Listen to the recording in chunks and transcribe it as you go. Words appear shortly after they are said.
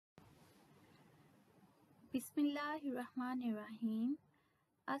Bismillahirrahmanirrahim.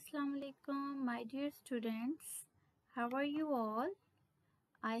 Assalamu alaikum, my dear students. How are you all?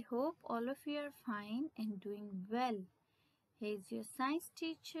 I hope all of you are fine and doing well. Here's your science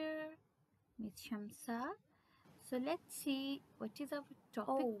teacher, Miss Shamsa. So let's see what is our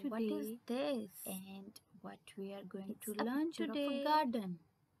topic today. What is this? And what we are going It's to a learn picture today. of a garden.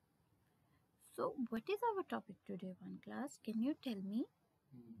 So what is our topic today, one class? Can you tell me?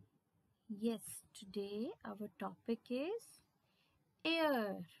 Yes, today our topic is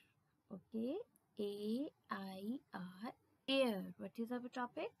air. Okay, A-I-R, air. What is our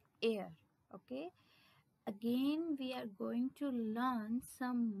topic? Air. Okay, again we are going to learn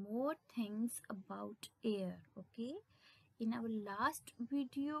some more things about air. Okay, in our last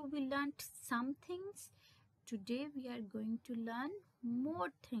video we learned some things. Today we are going to learn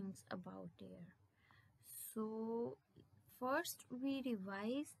more things about air. So first we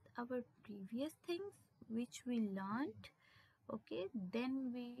revised our previous things which we learned. Okay,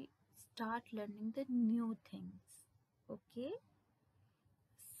 then we start learning the new things. Okay,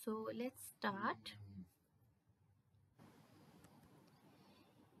 so let's start.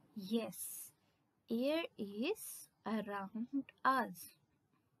 Yes, air is around us.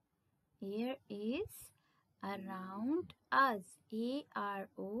 Air is around us.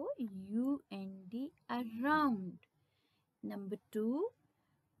 A-R-O-U-N-D, around. Number 2,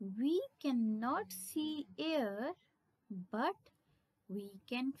 we cannot see air, but we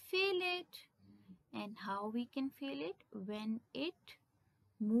can feel it. And how we can feel it? When it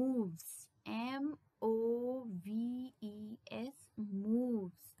moves. M-O-V-E-S,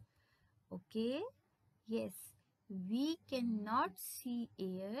 moves. Okay? Yes, we cannot see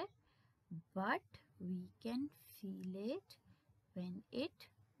air, but we can feel it when it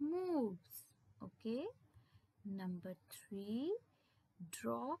moves. Okay? Number 3,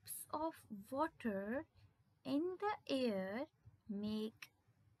 drops of water in the air make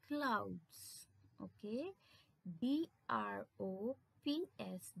clouds. Okay, D-R-O-P-S,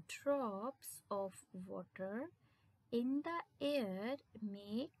 drops of water in the air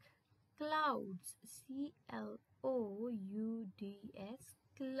make clouds. C-L-O-U-D-S,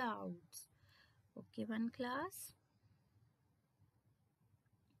 clouds. Okay, one class.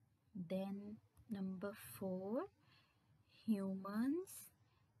 Then number 4, humans,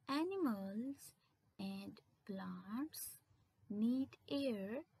 animals and plants need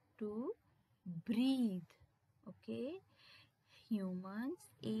air to breathe. Okay, humans,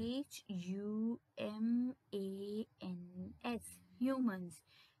 H-U-M-A-N-S, humans.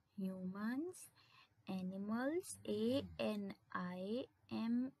 Humans, animals, A-N-I-M-A-L-S,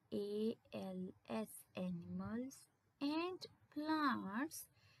 animals, and plants,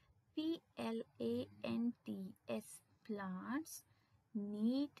 P-L-A-N-T-S, plants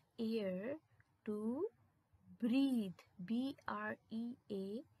need air to breathe.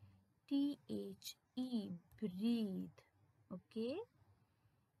 B-R-E-A-T-H-E, breathe. Okay.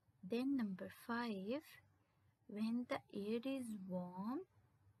 Then number 5, when the air is warm,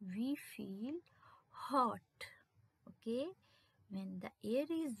 we feel hot. Okay. When the air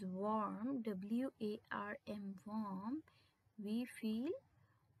is warm, W-A-R-M, warm, we feel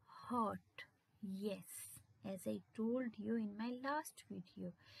hot. Yes, as I told you in my last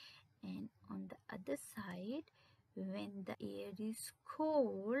video. And on the other side, when the air is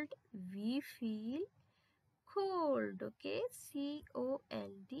cold, we feel cold. Okay,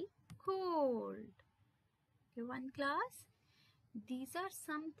 C-O-L-D, cold. Okay, one class. These are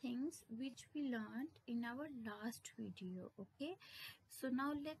some things which we learned in our last video. Okay, so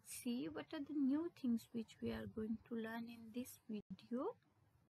now let's see what are the new things which we are going to learn in this video.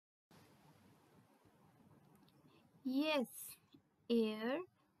 Yes, air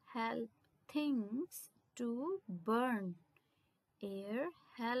help things to burn. Air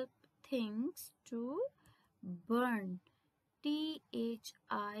help things to burn. T-H-I-N-G-S,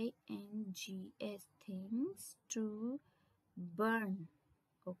 things to burn.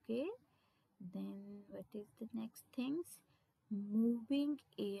 Okay, then what is the next things? Moving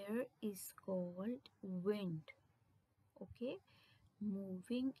air is called wind. Okay,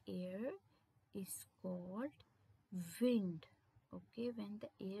 moving air is called wind. Okay, when the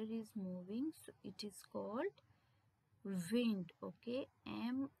air is moving, so it is called wind. Okay,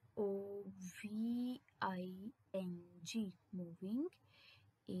 M-O-V-I-N-G, moving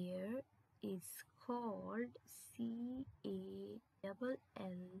air is called C-A-L-L-E-D,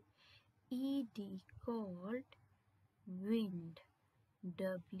 called wind.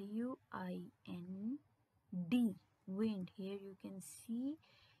 W-I-N-D, wind. Here you can see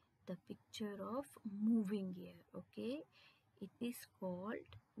the picture of moving air. Okay, it is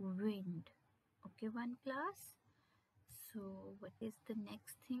called wind. Okay, one class. So what is the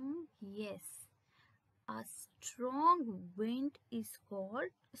next thing? Yes, a strong wind is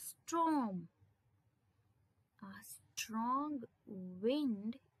called storm. A strong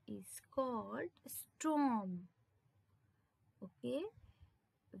wind is called storm. Okay,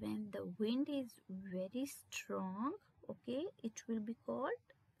 when the wind is very strong, okay, it will be called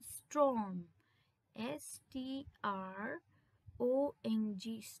storm. S-T-R-O-N-G,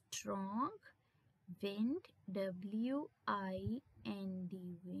 strong. Wind, W-I-N-D,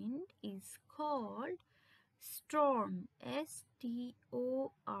 wind is called storm. S-T-O-R-M.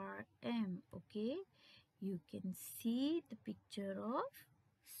 Okay, you can see the picture of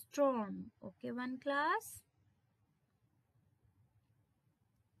storm. Okay, one class.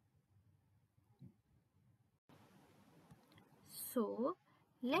 So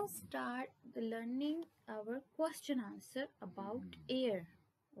let's start the learning our question answer about air.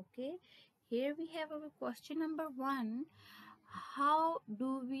 Okay, here we have our question number 1. How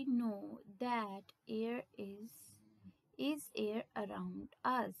do we know that air is air around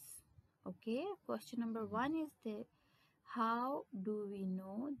us? Okay, question number 1 is the how do we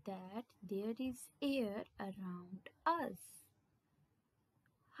know that there is air around us?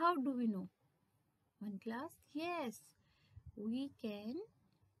 How do we know? One class? Yes, we can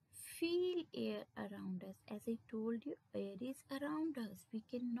feel air around us. As I told you, air is around us. We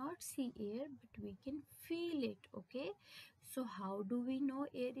cannot see air, but we can feel it. Okay, so how do we know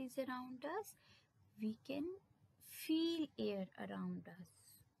air is around us? We can feel air around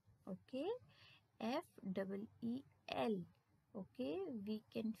us. Okay, F-E-E-L. Okay, we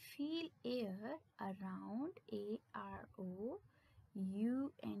can feel air around, A-R-O-U-N-D,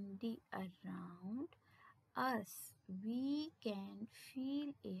 around us. We can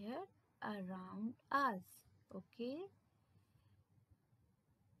feel air around us. Okay,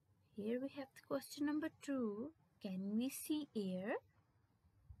 here we have the question number 2. Can we see air?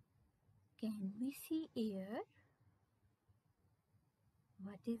 Can we see air?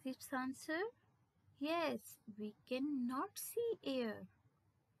 What is its answer? Yes, we cannot see air.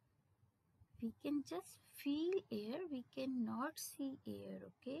 We can just feel air. We cannot see air.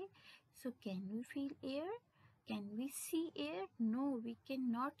 Okay, so can we feel air? Can we see air? No, we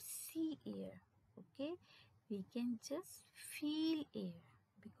cannot see air. Okay, we can just feel air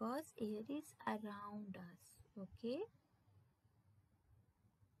because air is around us. Okay,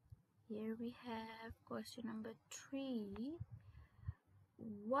 here we have question number 3.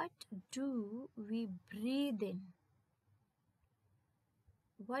 What do we breathe in?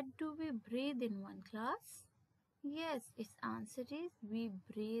 What do we breathe in, one class? Yes, its answer is we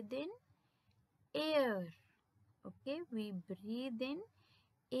breathe in air. Okay, we breathe in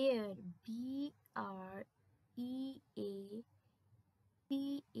air. B-R-E-A-T-H-E,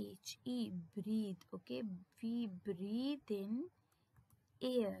 breathe. Okay, we breathe in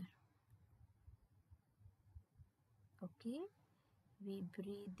air. Okay, we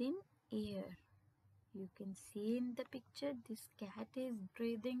breathe in air. You can see in the picture, this cat is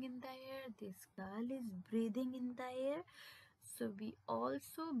breathing in the air, this girl is breathing in the air. So we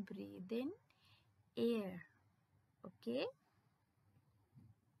also breathe in air. Okay,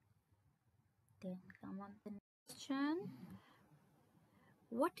 then come on the next question.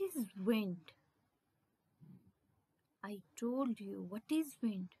 What is wind? I told you what is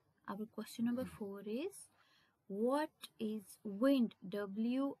wind. Our question number 4 is what is wind?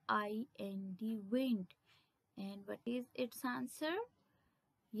 W-I-N-D, wind. And what is its answer?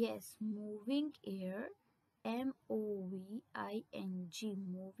 Yes, moving air. M-O-V-I-N-G,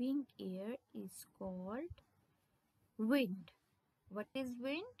 moving air is called wind. What is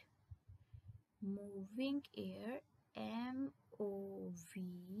wind? Moving air. M-O-V-I-N-G,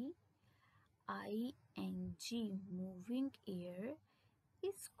 moving air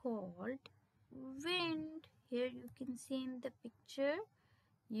is called wind. Here you can see in the picture,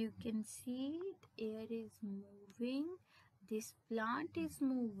 you can see the air is moving. This plant is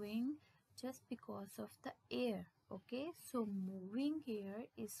moving just because of the air. Okay, so moving air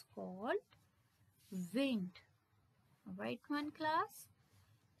is called wind. Right, one class?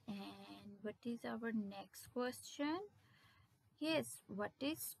 And what is our next question? Yes, what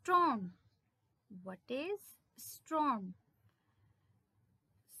is storm? What is storm?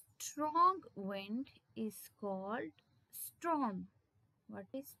 Strong wind is called storm. What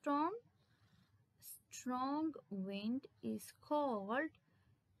is storm? Strong wind is called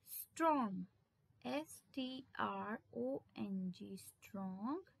storm. S-T-R-O-N-G,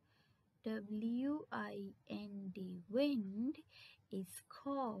 strong. W-I-N-D, wind is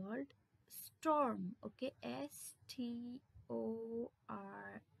called storm. Okay, S-T-O-R-M.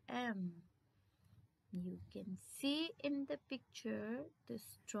 can see in the picture the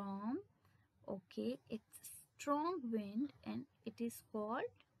storm. Okay, it's strong wind and it is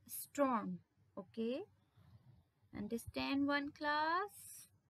called storm. Okay, understand one class?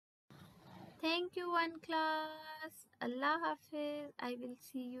 Thank you one class. Allah Hafiz. I will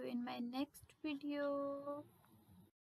see you in my next video.